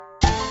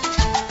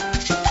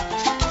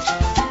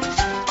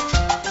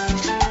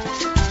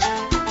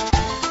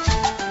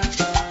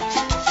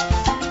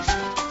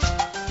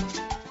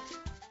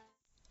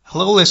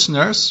Hello,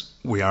 listeners.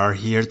 We are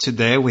here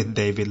today with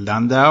David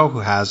Landau, who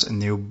has a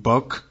new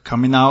book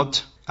coming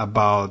out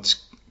about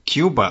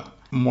Cuba,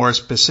 more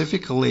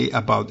specifically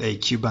about a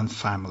Cuban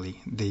family,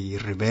 the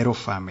Rivero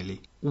family.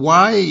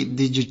 Why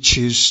did you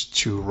choose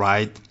to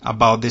write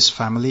about this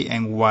family,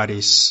 and what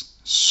is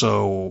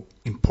so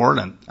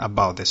important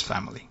about this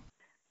family?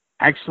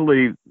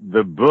 Actually,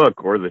 the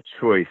book or the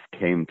choice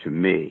came to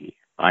me.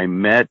 I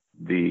met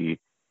the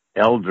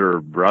elder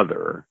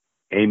brother,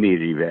 Amy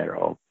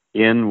Rivero,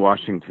 in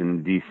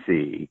Washington,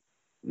 D.C.,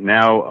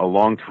 now a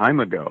long time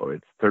ago.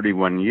 It's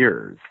 31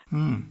 years.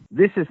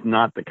 This is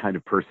not the kind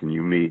of person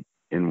you meet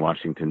in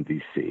Washington,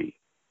 D.C.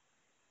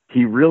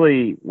 He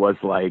really was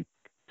like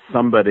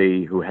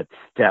somebody who had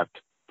stepped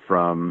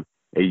from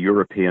a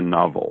European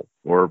novel,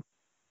 or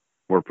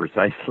more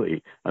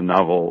precisely, a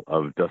novel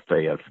of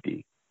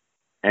Dostoevsky.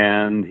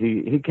 And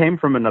he came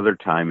from another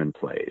time and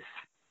place.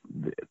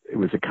 It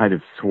was a kind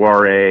of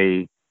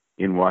soiree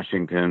in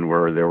Washington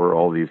where there were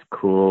all these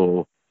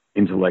cool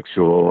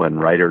intellectual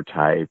and writer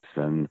types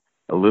and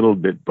a little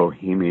bit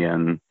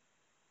bohemian.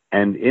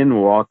 And in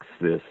walks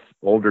this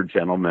older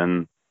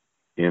gentleman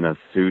in a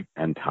suit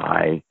and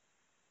tie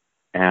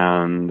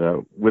and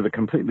with a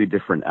completely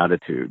different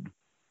attitude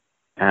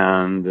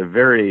and a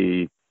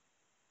very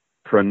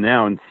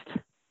pronounced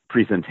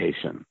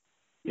presentation.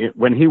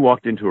 When he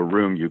walked into a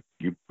room,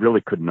 you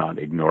really could not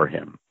ignore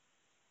him.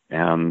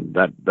 And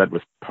that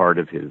was part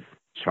of his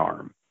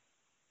charm.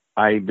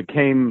 I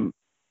became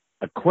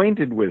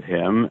acquainted with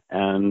him,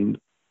 and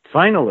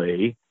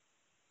finally,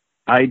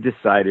 I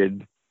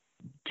decided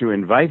to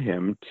invite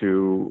him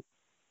to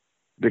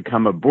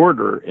become a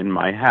boarder in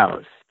my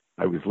house.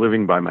 I was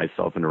living by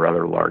myself in a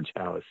rather large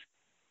house,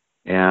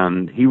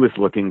 and he was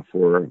looking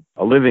for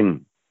a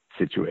living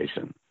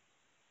situation.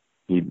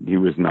 He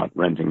was not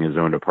renting his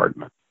own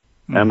apartment.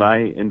 And I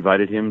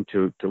invited him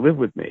to live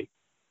with me.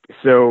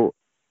 So,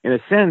 in a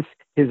sense,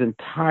 his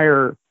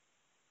entire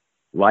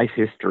life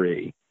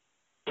history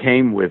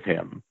came with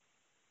him.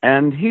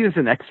 And he is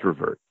an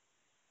extrovert.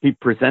 He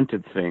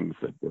presented things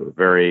that were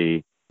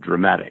very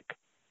dramatic.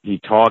 He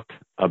talked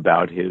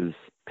about his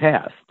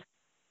past,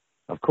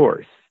 of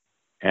course.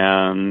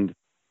 And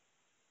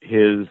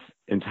his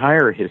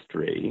entire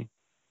history,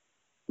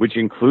 which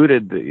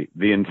included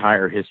the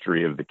entire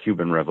history of the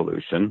Cuban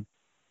Revolution,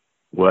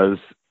 was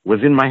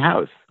in my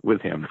house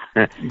with him.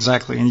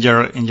 Exactly, in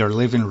your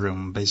living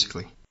room,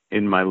 basically.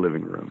 In my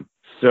living room.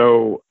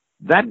 So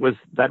that was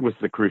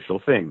the crucial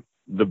thing.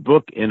 The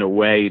book, in a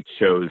way,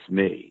 chose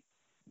me.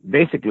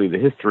 Basically, the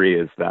history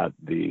is that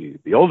the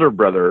older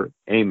brother,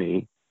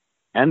 Amy,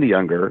 and the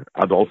younger,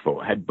 Adolfo,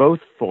 had both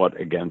fought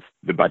against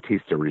the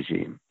Batista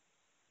regime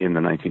in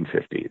the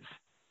 1950s,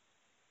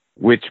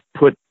 which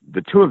put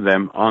the two of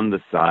them on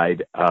the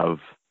side of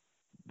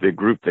the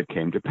group that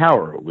came to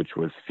power, which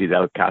was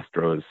Fidel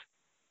Castro's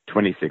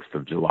 26th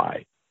of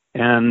July.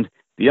 And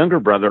the younger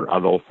brother,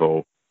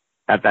 Adolfo,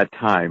 at that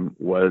time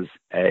was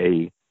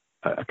a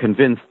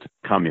convinced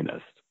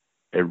communist,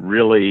 a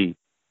really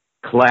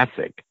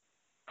classic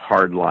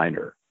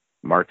hardliner,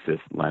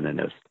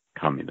 Marxist-Leninist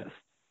communist.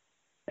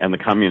 And the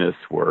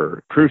communists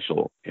were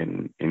crucial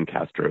in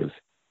Castro's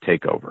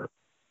takeover.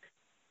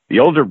 The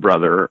older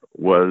brother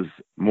was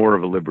more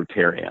of a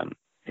libertarian.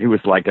 He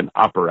was like an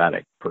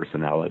operatic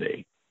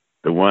personality.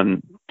 The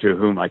one to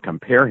whom I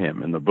compare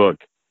him in the book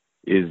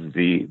is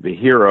the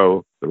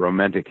hero, the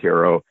romantic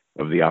hero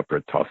of the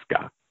opera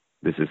Tosca.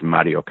 This is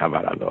Mario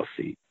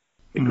Cavaradossi,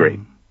 a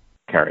great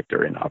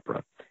character in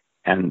opera.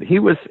 And Amy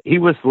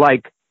was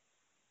like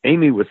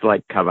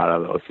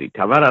Cavaradossi.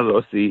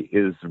 Cavaradossi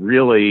is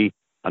really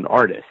an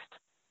artist,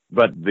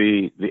 but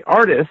the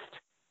artist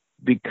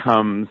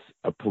becomes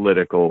a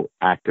political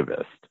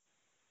activist.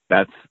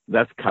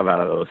 That's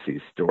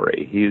Cavaradossi's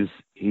story.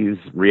 He's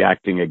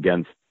reacting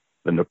against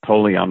the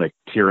Napoleonic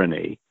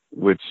tyranny,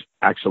 which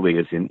actually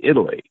is in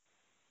Italy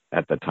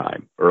at the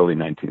time, early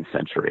 19th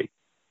century.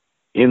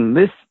 In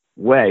this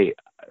way,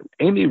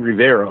 Amy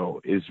Rivero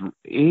is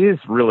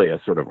really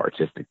a sort of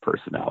artistic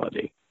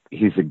personality.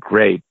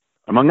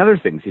 Among other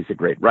things, he's a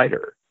great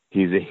writer.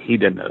 He's a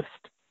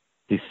hedonist.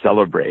 He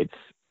celebrates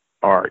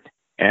art.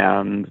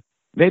 And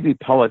maybe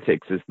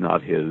politics is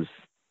not his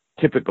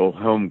typical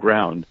home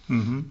ground,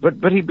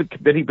 but he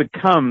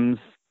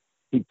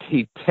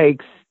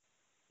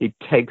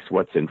takes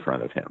what's in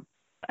front of him.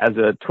 As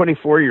a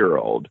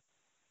 24-year-old,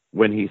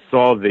 when he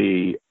saw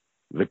the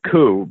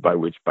coup by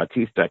which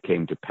Batista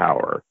came to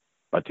power,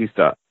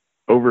 Batista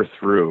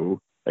overthrew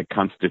a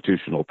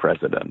constitutional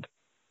president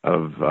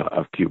of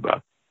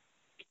Cuba.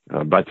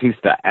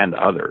 Batista and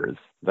others.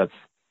 That's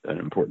an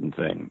important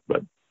thing,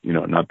 but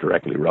not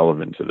directly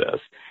relevant to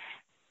this.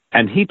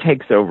 And he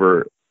takes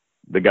over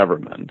the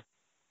government,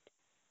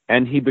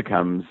 and he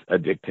becomes a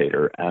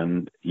dictator.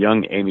 And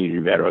young Amy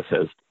Rivero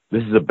says,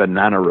 "This is a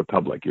banana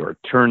republic. You are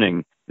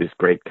turning this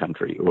great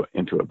country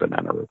into a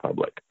banana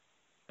republic."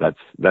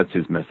 That's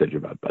his message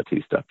about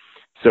Batista.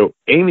 So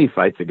Amy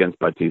fights against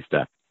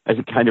Batista as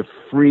a kind of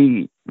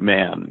free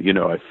man,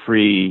 a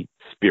free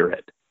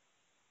spirit.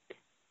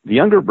 The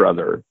younger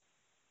brother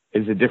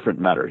is a different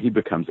matter. He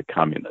becomes a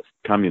communist.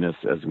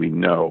 Communists, as we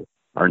know,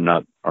 are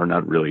not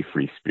really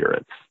free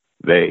spirits.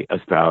 They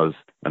espouse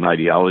an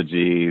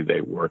ideology.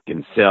 They work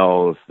in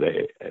cells.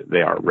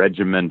 They are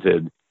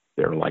regimented.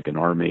 They're like an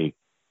army.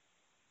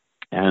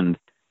 And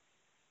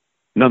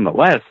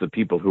nonetheless, the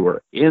people who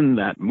are in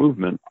that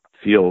movement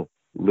feel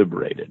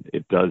liberated.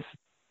 It does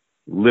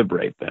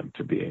liberate them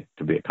to be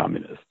a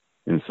communist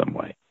in some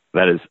way.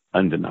 That is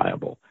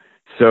undeniable.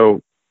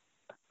 So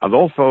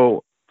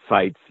Adolfo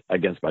fights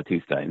against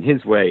Batista in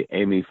his way.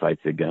 Amy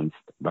fights against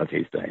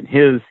Batista in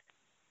his.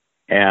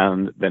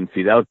 And then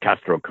Fidel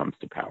Castro comes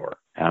to power.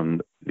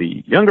 And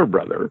the younger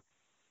brother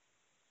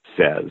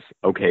says,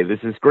 okay, this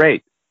is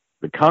great.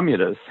 The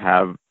communists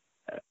have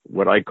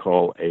what I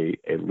call a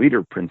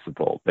leader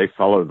principle. They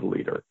follow the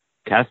leader.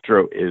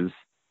 Castro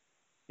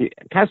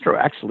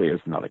actually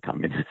is not a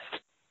communist.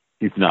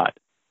 He's not.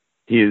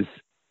 He's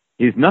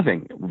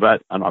nothing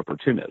but an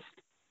opportunist.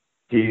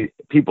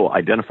 People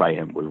identify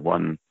him with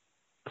one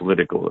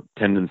political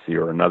tendency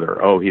or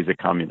another. Oh, he's a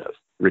communist.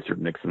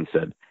 Richard Nixon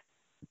said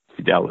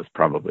Fidel is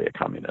probably a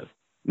communist.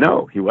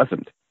 No, he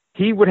wasn't.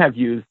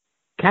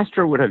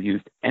 Castro would have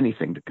used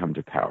anything to come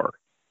to power.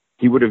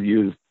 He would have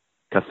used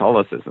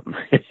Catholicism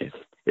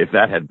if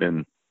that had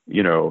been,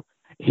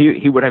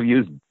 he would have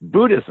used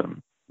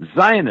Buddhism,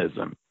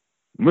 Zionism,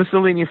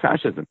 Mussolini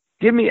fascism.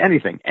 Give me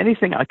anything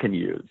I can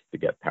use to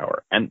get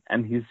power. And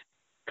he's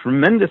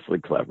tremendously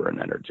clever and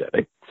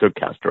energetic. So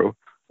Castro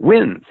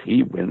wins.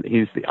 He's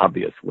the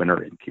obvious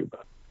winner in Cuba.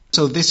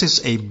 So this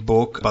is a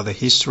book about the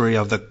history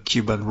of the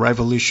Cuban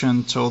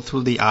Revolution told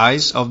through the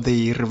eyes of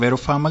the Rivero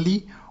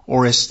family,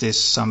 or is this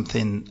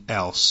something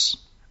else?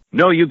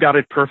 No, you got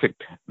it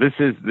perfect. This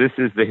is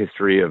the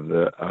history of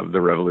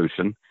the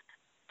revolution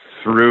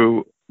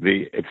through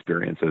the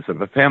experiences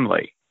of a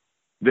family.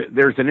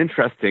 There's an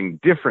interesting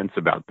difference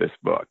about this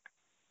book.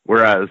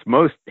 Whereas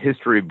most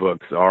history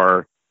books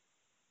are,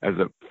 as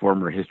a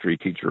former history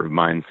teacher of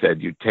mine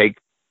said, you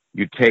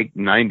take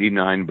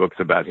 99 books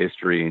about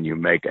history and you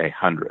make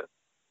 100.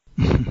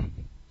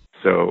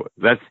 So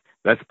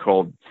that's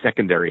called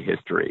secondary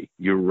history.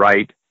 You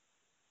write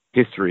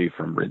history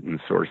from written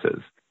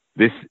sources.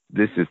 This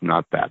is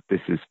not that.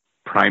 This is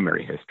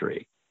primary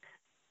history.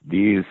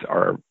 These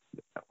are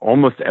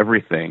almost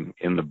everything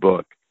in the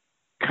book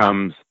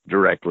comes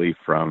directly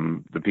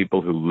from the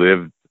people who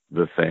lived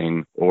the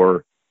thing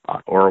or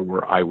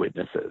were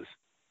eyewitnesses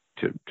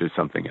to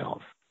something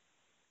else.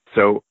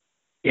 So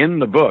in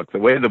the book, the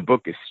way the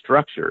book is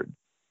structured,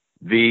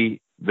 the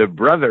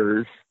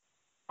brothers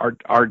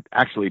are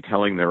actually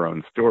telling their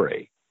own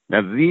story.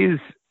 Now, these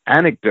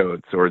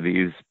anecdotes or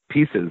these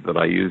pieces that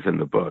I use in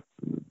the book,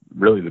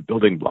 really the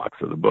building blocks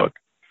of the book,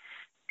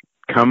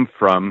 come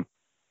from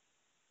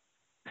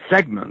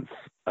segments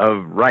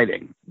of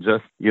writing,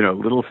 just,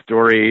 little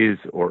stories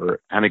or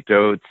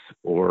anecdotes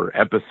or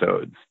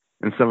episodes,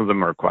 and some of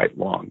them are quite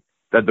long,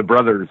 that the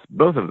brothers,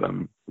 both of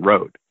them,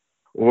 wrote.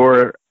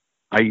 Or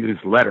I use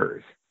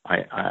letters.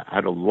 I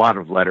had a lot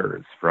of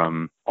letters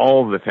from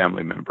all the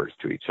family members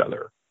to each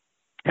other.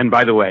 And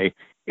by the way,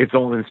 it's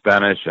all in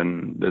Spanish,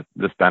 and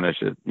the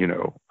Spanish is,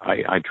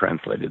 I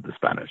translated the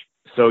Spanish.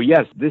 So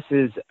yes, this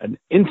is an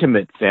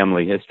intimate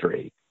family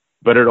history,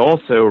 but it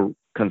also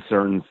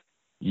concerns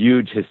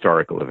huge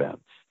historical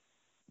events.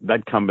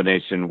 That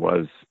combination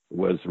was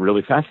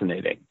really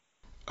fascinating.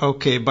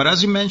 Okay, but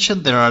as you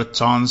mentioned, there are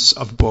tons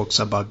of books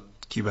about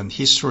Cuban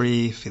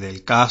history, Fidel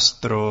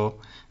Castro,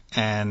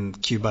 and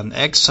Cuban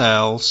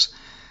exiles.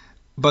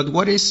 But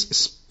what is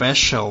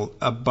special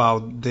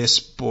about this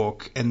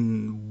book,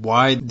 and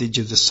why did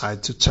you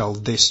decide to tell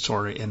this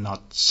story and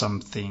not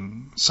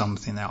something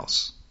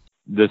else?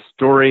 The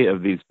story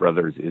of these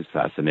brothers is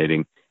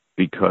fascinating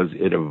because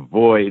it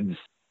avoids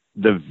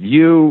the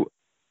view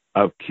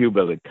of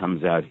Cuba that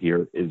comes out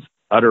here is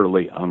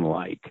utterly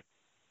unlike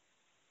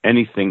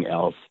anything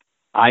else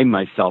I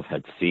myself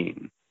had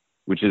seen,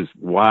 which is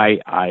why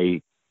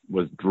I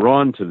was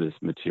drawn to this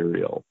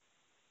material.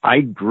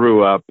 I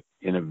grew up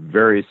in a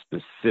very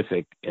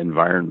specific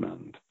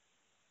environment.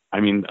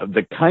 I mean,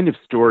 the kind of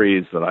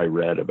stories that I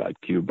read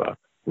about Cuba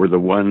were the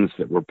ones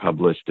that were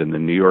published in the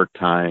New York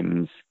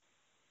Times,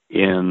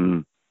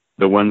 in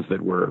the ones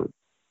that were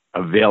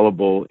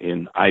available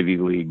in Ivy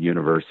League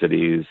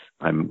universities.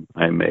 I'm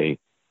a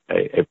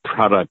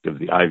product of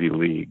the Ivy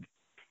League.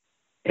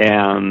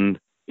 And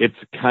it's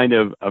kind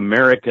of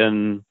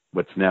American,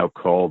 what's now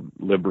called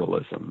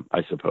liberalism,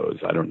 I suppose.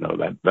 I don't know.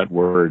 That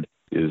word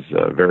is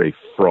very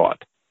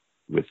fraught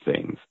with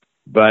things.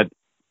 But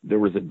there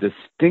was a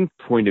distinct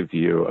point of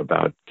view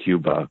about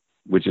Cuba,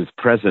 which is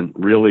present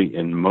really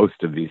in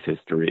most of these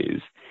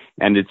histories.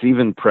 And it's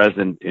even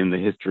present in the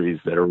histories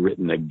that are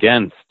written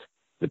against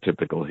the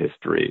typical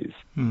histories.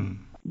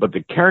 But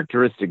the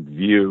characteristic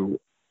view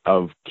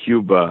of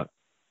Cuba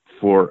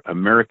for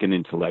American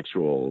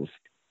intellectuals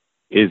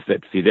is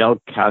that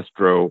Fidel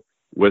Castro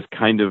was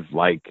kind of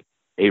like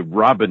a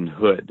Robin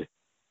Hood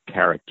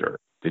character.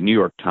 The New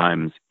York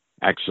Times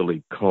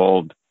actually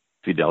called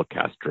Fidel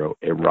Castro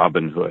a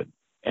Robin Hood.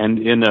 And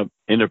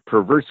in a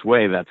perverse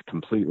way, that's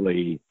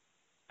completely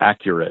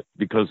accurate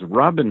because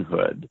Robin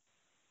Hood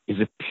is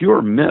a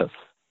pure myth.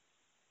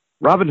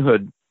 Robin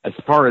Hood, as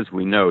far as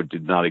we know,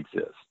 did not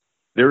exist.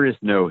 There is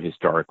no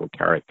historical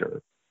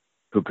character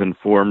who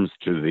conforms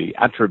to the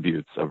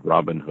attributes of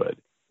Robin Hood.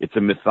 It's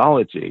a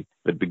mythology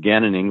that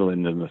began in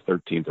England in the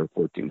 13th or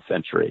 14th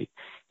century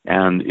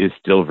and is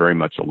still very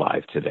much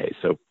alive today.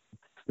 So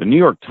the New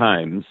York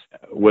Times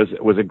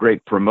was a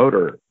great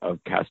promoter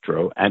of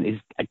Castro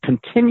and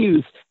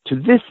continues to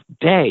this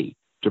day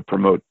to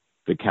promote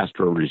the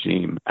Castro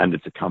regime and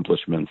its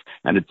accomplishments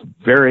and its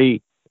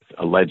very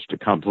alleged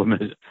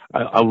accomplishments,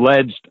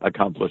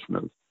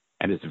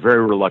 and it's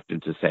very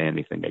reluctant to say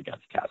anything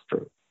against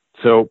Castro.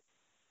 So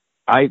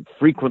I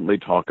frequently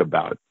talk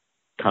about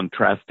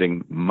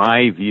contrasting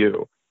my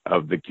view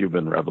of the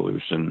Cuban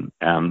Revolution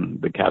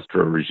and the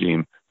Castro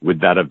regime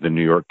with that of the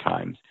New York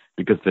Times,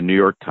 because the New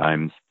York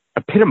Times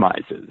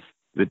epitomizes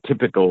the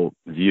typical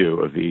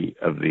view of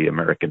the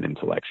American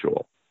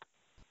intellectual.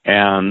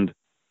 And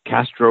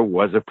Castro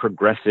was a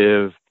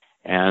progressive,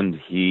 and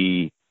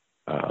he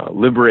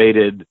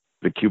liberated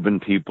the Cuban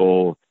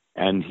people,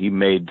 and he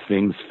made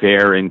things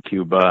fair in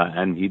Cuba,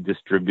 and he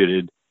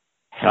distributed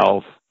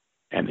health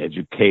and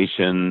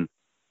education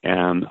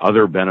and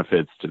other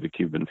benefits to the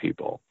Cuban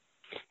people.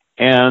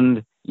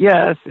 And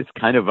yes, it's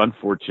kind of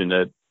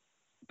unfortunate.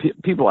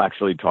 People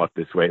actually talk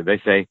this way.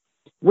 They say,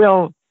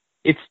 well,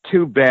 it's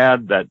too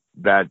bad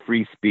that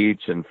free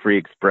speech and free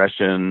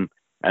expression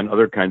and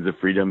other kinds of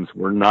freedoms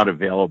were not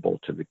available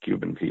to the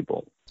Cuban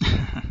people.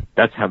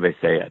 That's how they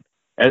say it,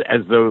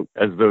 as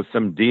though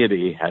some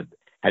deity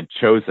had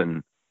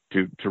chosen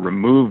to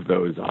remove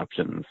those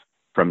options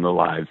from the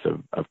lives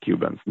of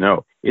Cubans.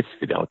 No, it's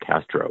Fidel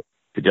Castro.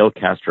 Fidel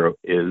Castro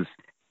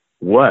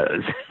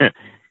was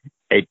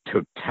a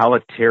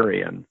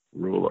totalitarian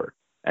ruler.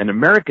 And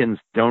Americans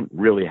don't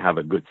really have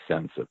a good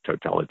sense of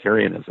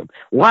totalitarianism.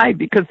 Why?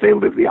 Because they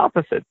live the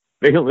opposite.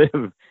 They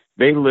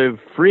live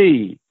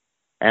free.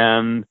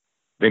 And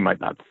they might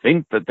not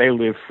think that they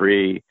live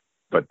free,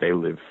 but they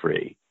live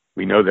free.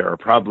 We know there are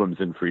problems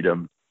in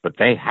freedom, but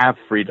they have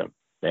freedom.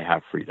 They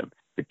have freedom.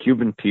 The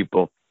Cuban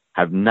people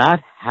have not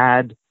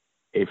had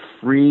a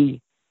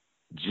free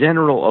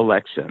general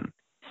election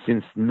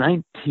since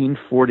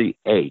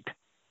 1948.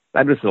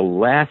 That was the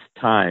last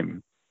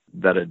time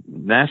that a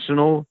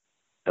national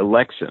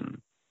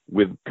election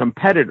with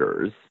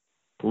competitors,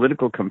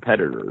 political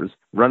competitors,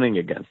 running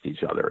against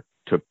each other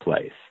took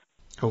place.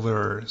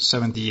 Over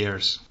 70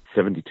 years.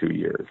 72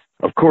 years.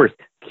 Of course,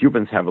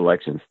 Cubans have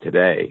elections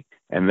today,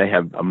 and they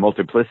have a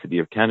multiplicity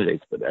of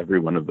candidates, but every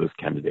one of those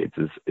candidates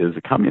is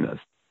a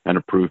communist and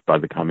approved by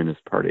the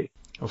Communist Party.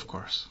 Of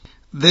course.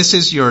 This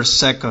is your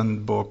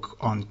second book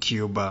on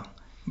Cuba,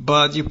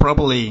 but you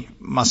probably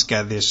must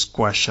get this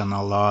question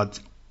a lot.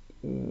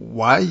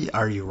 Why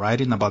are you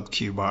writing about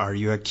Cuba? Are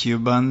you a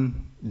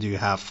Cuban? Do you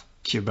have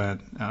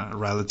Cuban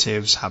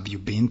relatives? Have you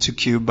been to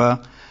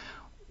Cuba?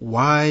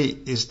 Why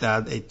is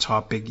that a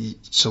topic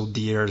so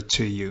dear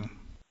to you?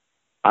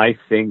 I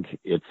think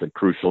it's a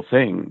crucial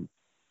thing.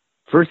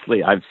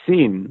 Firstly, I've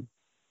seen,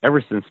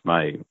 ever since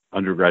my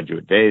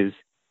undergraduate days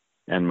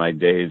and my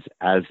days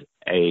as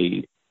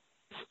a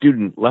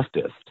student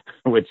leftist,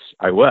 which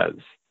I was,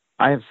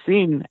 I have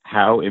seen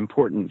how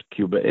important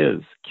Cuba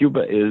is.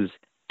 Cuba is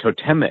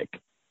totemic,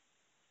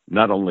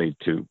 not only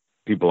to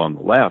people on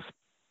the left,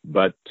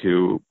 but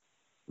to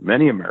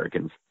many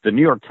Americans. The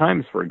New York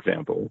Times, for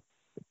example,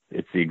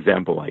 it's the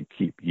example I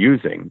keep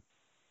using,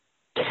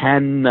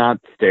 cannot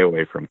stay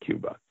away from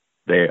Cuba.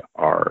 They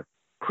are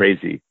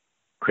crazy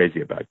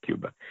about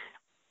Cuba.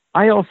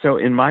 I also,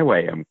 in my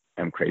way,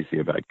 am crazy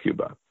about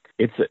Cuba.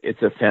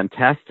 It's a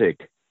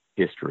fantastic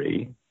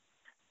history,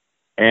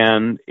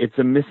 and it's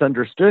a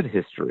misunderstood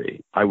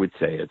history. I would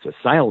say it's a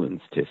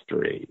silenced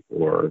history,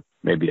 or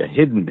maybe a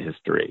hidden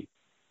history.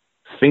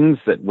 Things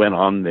that went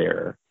on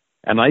there,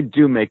 and I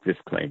do make this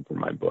claim for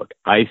my book.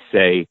 I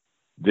say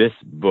this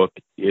book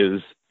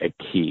is a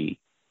key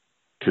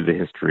to the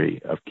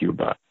history of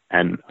Cuba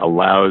and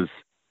allows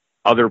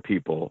other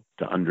people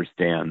to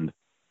understand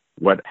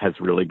what has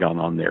really gone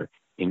on there,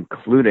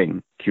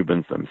 including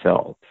Cubans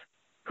themselves,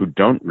 who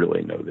don't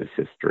really know this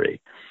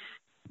history.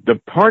 The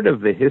part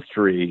of the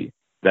history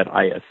that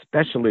I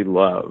especially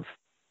love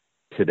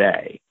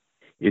today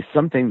is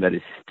something that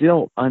is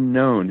still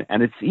unknown,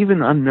 and it's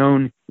even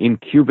unknown in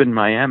Cuban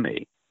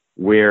Miami,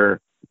 where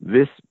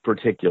this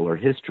particular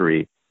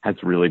history has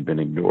really been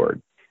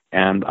ignored.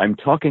 And I'm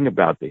talking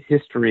about the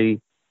history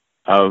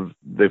of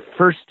the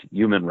first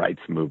human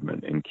rights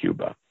movement in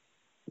Cuba,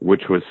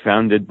 which was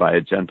founded by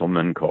a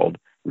gentleman called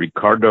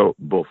Ricardo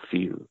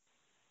Bofill.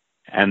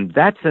 And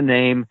that's a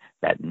name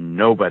that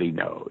nobody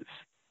knows.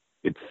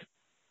 It's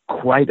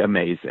quite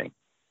amazing.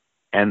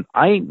 And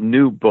I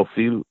knew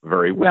Bofill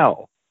very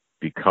well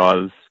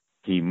because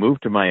he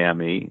moved to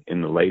Miami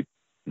in the late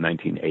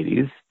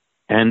 1980s,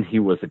 and he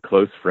was a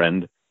close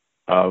friend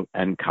of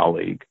and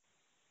colleague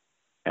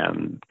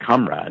and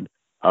comrade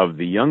of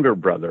the younger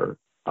brother,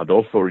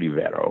 Adolfo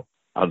Rivero.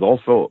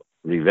 Adolfo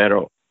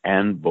Rivero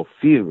and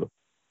Bofill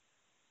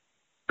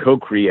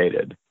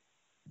co-created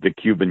the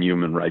Cuban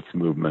human rights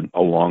movement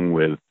along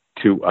with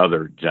two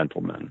other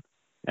gentlemen.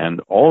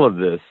 And all of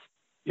this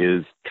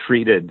is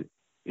treated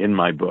in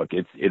my book.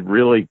 It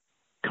really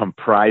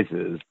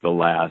comprises the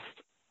last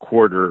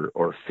quarter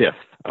or fifth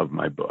of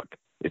my book.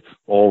 It's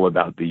all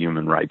about the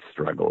human rights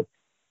struggle.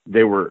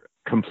 They were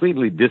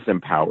completely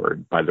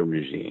disempowered by the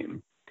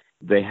regime.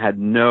 They had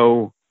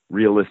no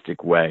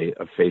realistic way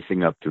of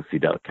facing up to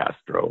Fidel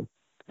Castro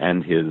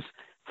and his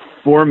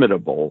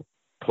formidable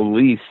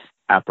police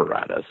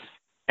apparatus.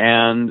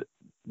 And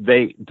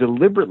they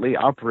deliberately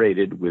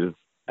operated with,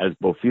 as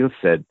Bofill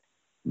said,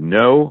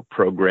 no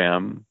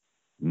program,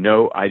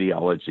 no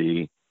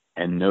ideology,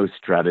 and no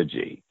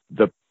strategy.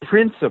 The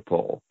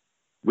principle,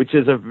 which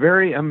is a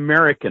very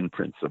American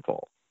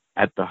principle,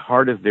 at the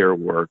heart of their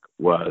work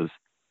was,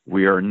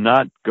 we are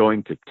not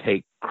going to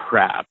take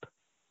crap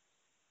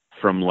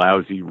from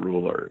lousy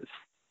rulers.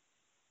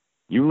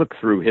 You look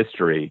through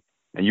history,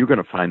 and you're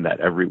going to find that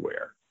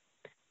everywhere.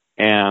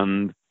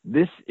 And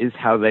this is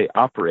how they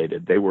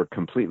operated. They were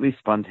completely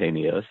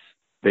spontaneous.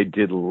 They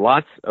did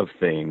lots of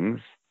things.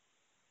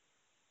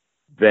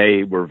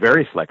 They were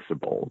very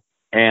flexible,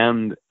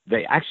 and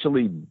they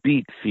actually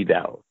beat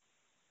Fidel.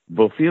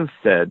 Bofill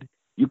said,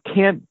 you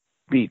can't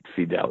beat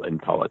Fidel in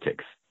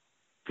politics.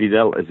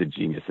 Fidel is a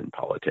genius in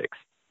politics.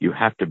 You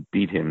have to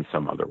beat him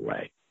some other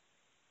way.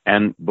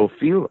 And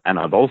Bofill and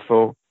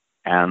Adolfo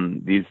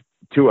and these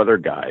two other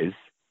guys,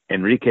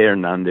 Enrique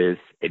Hernandez,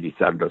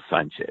 Elizardo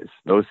Sanchez,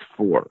 those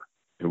four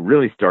who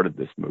really started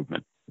this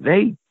movement,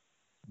 they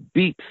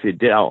beat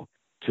Fidel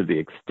to the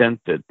extent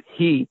that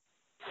he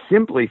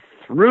simply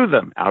threw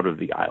them out of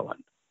the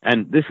island.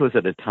 And this was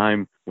at a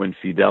time when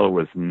Fidel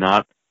was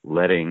not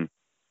letting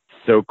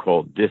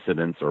so-called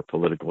dissidents or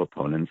political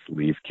opponents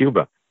leave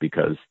Cuba,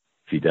 because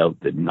Fidel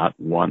did not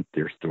want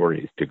their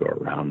stories to go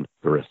around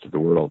the rest of the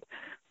world.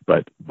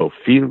 But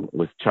Bofill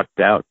was chucked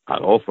out,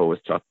 Adolfo was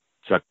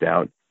chucked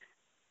out,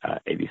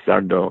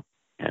 Elizardo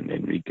and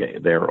Enrique,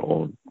 they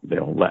all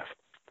left.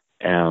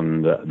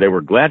 And they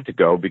were glad to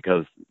go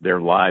because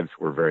their lives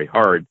were very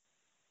hard,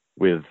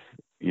 with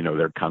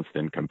their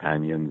constant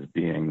companions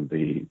being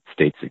the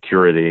state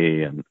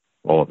security and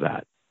all of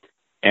that.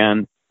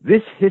 And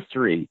this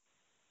history,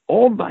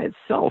 all by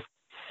itself,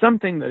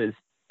 something that is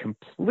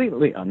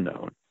completely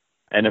unknown.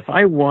 And if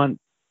I want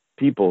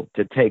people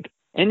to take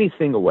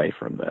anything away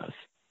from this,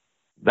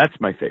 that's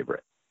my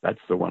favorite. That's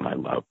the one I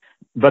love.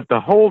 But the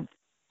whole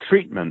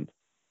treatment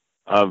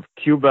of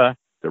Cuba,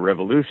 the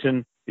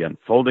revolution, the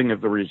unfolding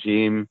of the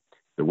regime,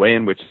 the way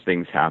in which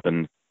things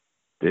happened,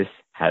 this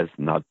has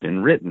not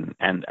been written.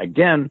 And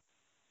again,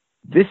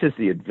 this is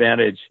the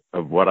advantage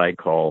of what I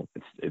call,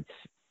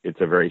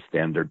 it's a very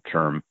standard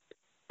term,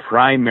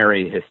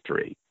 primary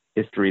history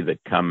that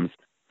comes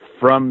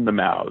from the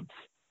mouths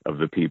of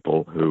the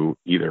people who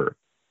either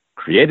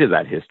created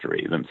that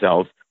history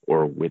themselves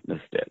or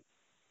witnessed it.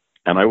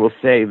 And I will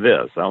say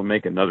this, I'll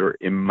make another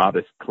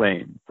immodest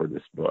claim for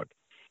this book.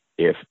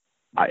 If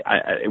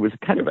it was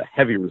kind of a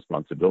heavy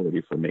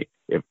responsibility for me.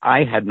 If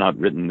I had not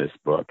written this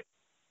book,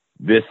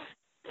 this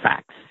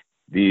facts,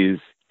 these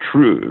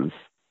truths,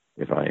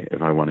 if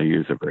I want to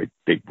use a very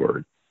big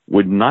word,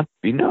 would not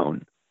be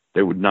known.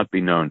 They would not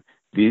be known.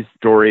 These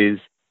stories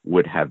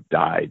would have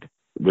died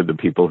with the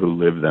people who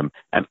lived them,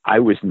 and I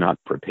was not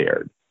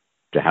prepared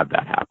to have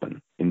that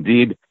happen.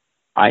 Indeed,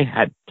 I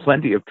had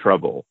plenty of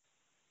trouble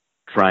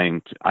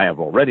I have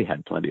already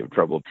had plenty of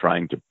trouble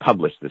trying to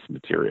publish this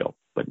material,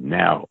 but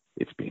now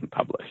it's being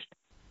published.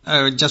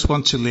 I just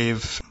want to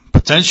leave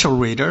potential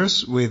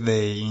readers with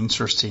an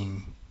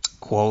interesting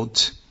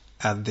quote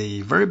at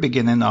the very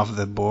beginning of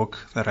the book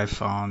that I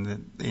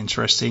found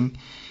interesting.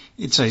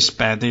 It's a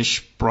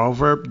Spanish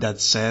proverb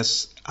that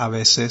says, "A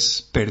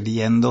veces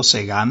perdiendo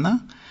se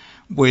gana,"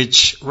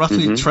 which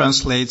roughly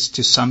translates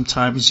to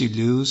 "sometimes you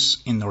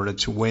lose in order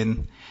to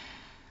win."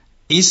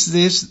 Is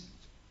this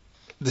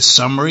the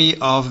summary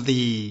of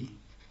the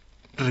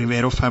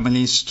Rivero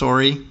family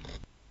story?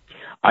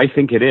 I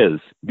think it is,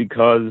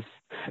 because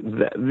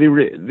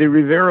the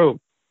Rivero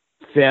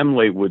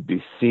family would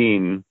be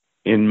seen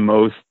in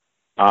most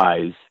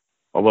eyes,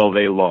 well,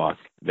 they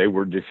lost. They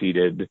were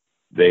defeated.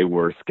 They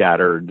were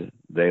scattered.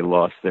 They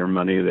lost their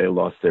money. They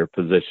lost their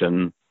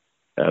position.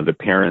 The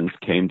parents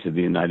came to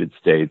the United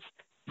States.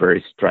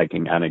 Very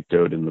striking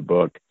anecdote in the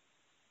book.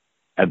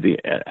 At the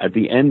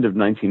end of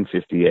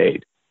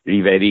 1958,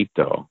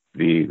 Riverito,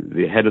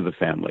 the head of the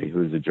family,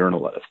 who's a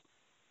journalist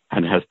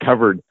and has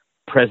covered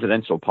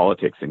presidential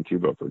politics in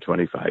Cuba for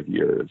 25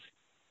 years,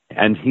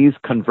 and he's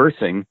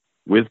conversing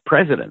with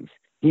presidents.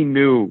 He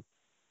knew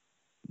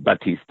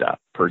Batista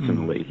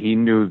personally. He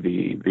knew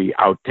the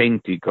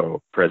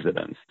auténtico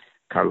presidents,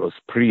 Carlos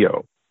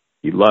Prio.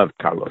 He loved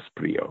Carlos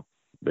Prio,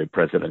 the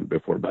president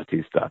before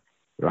Batista.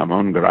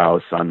 Ramon Grau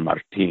San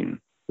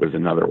Martin was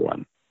another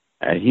one.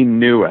 And he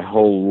knew a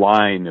whole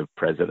line of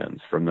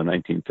presidents from the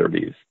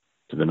 1930s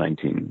to the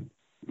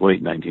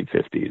late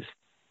 1950s.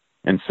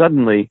 And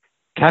suddenly,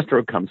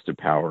 Castro comes to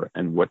power,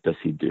 and what does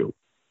he do?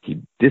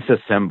 He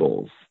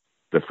disassembles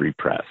the free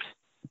press.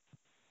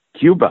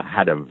 Cuba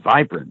had a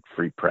vibrant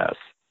free press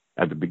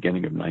at the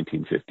beginning of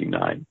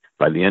 1959.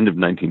 By the end of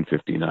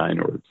 1959,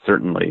 or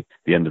certainly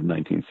the end of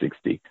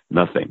 1960,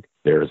 nothing.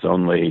 There's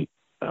only,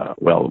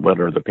 what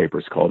are the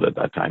papers called at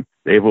that time?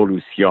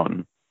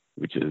 Revolución,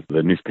 which is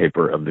the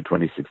newspaper of the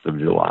 26th of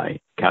July,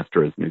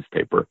 Castro's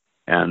newspaper,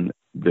 and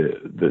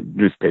the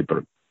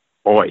newspaper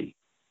Hoy,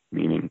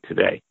 meaning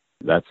today.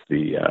 That's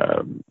the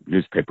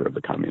newspaper of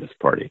the Communist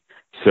Party.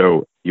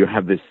 So you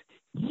have this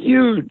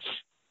huge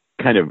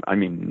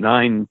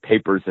 9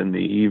 papers in the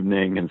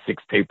evening and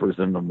 6 papers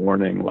in the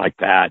morning like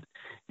that,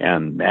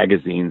 and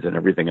magazines and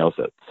everything else,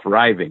 a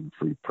thriving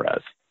free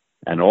press.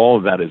 And all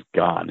of that is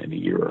gone in a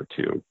year or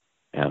two.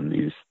 And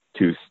these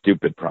 2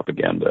 stupid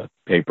propaganda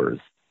papers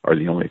are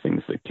the only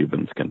things that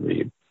Cubans can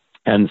read.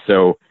 And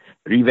so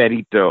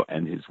Riverito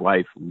and his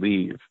wife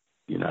leave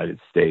the United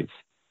States.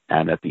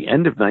 And at the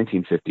end of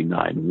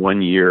 1959,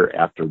 1 year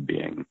after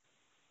being,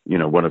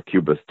 one of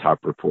Cuba's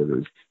top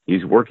reporters,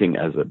 he's working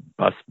as a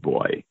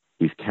busboy.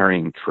 He's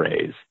carrying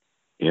trays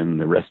in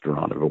the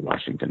restaurant of a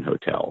Washington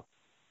hotel.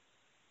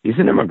 He's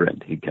an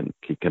immigrant. He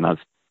cannot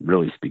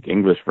really speak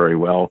English very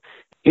well.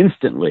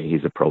 Instantly,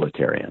 he's a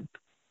proletarian.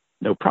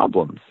 No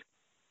problems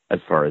as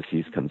far as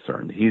he's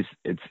concerned. He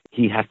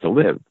has to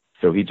live.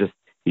 So he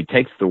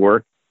takes the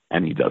work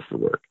and he does the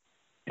work.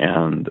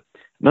 And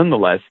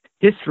nonetheless,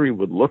 history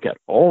would look at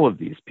all of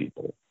these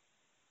people,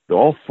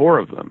 all 4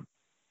 of them,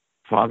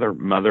 father,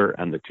 mother,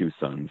 and the 2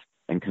 sons,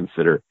 and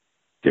consider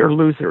they're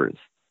losers.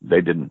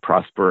 They didn't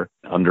prosper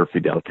under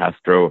Fidel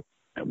Castro.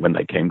 When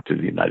they came to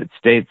the United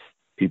States,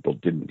 people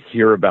didn't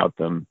hear about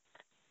them.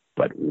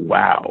 But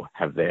wow,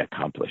 have they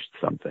accomplished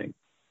something?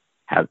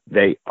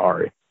 They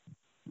are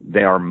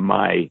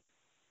my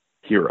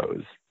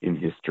heroes in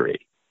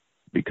history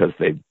because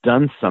they've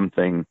done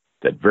something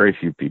that very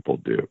few people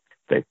do.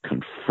 They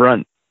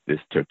confront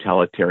this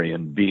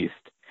totalitarian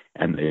beast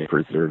and they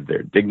preserve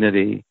their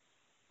dignity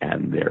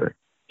and their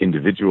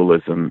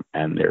individualism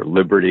and their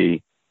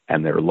liberty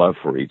and their love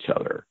for each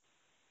other.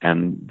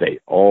 And they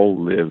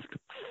all lived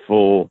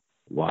full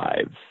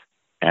lives.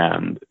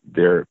 And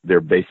their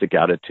basic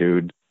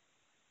attitude,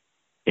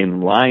 in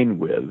line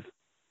with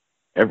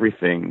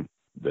everything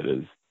that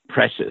is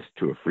precious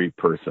to a free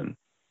person,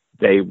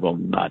 they will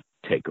not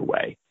take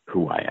away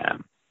who I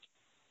am.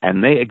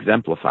 And they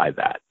exemplify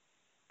that.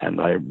 And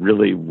I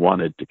really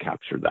wanted to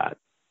capture that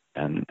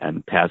and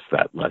pass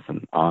that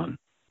lesson on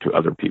to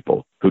other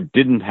people who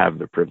didn't have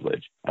the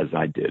privilege, as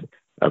I did,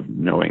 of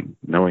knowing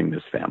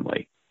this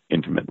family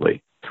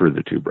intimately through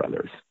the 2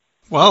 brothers.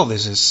 Well,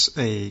 this is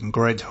a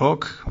great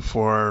hook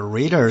for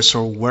readers.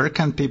 So where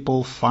can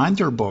people find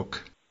your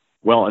book?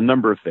 Well, a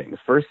number of things.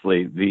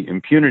 Firstly, the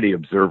Impunity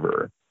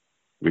Observer,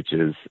 which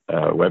is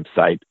a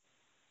website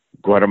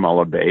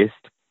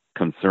Guatemala-based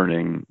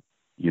concerning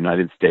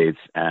United States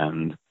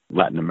and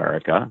Latin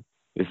America.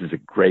 This is a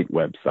great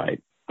website.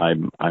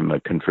 I'm a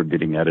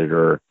contributing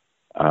editor.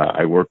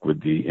 I work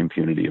with the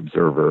Impunity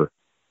Observer.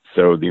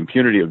 So the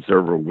Impunity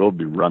Observer will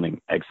be running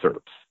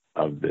excerpts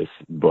of this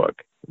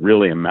book,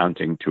 really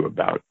amounting to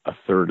about a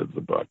third of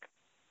the book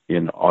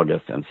in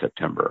August and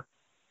September,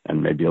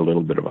 and maybe a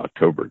little bit of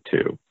October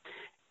too.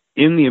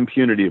 In the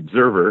Impunity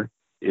Observer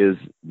is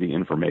the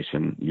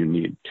information you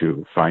need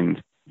to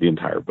find the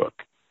entire book.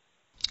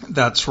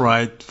 That's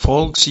right,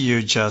 folks.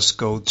 You just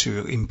go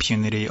to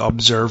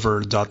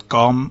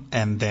impunityobserver.com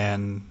and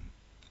then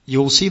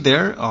you'll see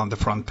there on the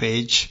front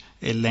page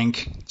a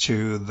link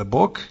to the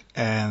book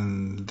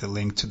and the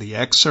link to the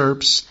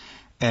excerpts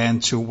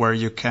and to where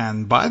you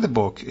can buy the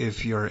book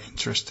if you're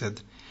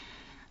interested.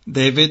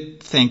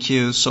 David, thank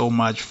you so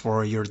much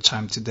for your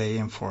time today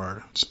and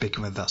for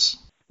speaking with us.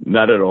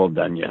 Not at all,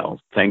 Danielle.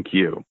 Thank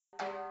you.